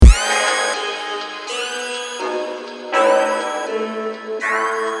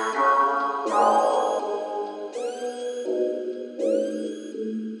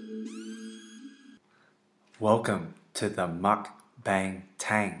to the Mukbang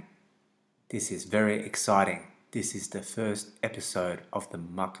Tang. This is very exciting. This is the first episode of the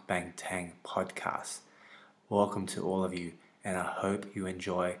Mukbang Tang podcast. Welcome to all of you, and I hope you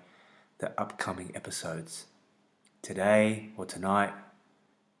enjoy the upcoming episodes. Today or tonight,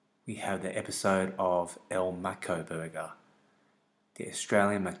 we have the episode of El Mako Burger. The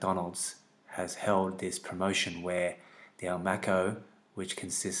Australian McDonald's has held this promotion where the El Mako, which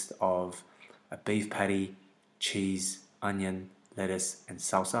consists of a beef patty, cheese, onion, lettuce and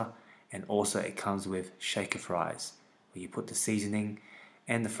salsa, and also it comes with shaker fries, where you put the seasoning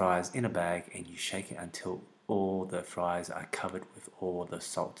and the fries in a bag and you shake it until all the fries are covered with all the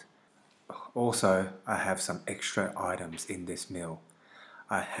salt. Also, I have some extra items in this meal.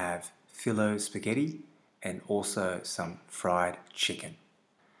 I have phyllo spaghetti and also some fried chicken.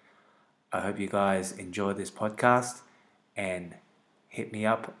 I hope you guys enjoy this podcast and hit me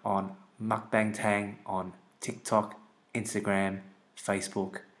up on Mukbang Tang on TikTok, Instagram,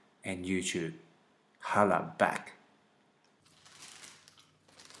 Facebook, and YouTube. Holla back.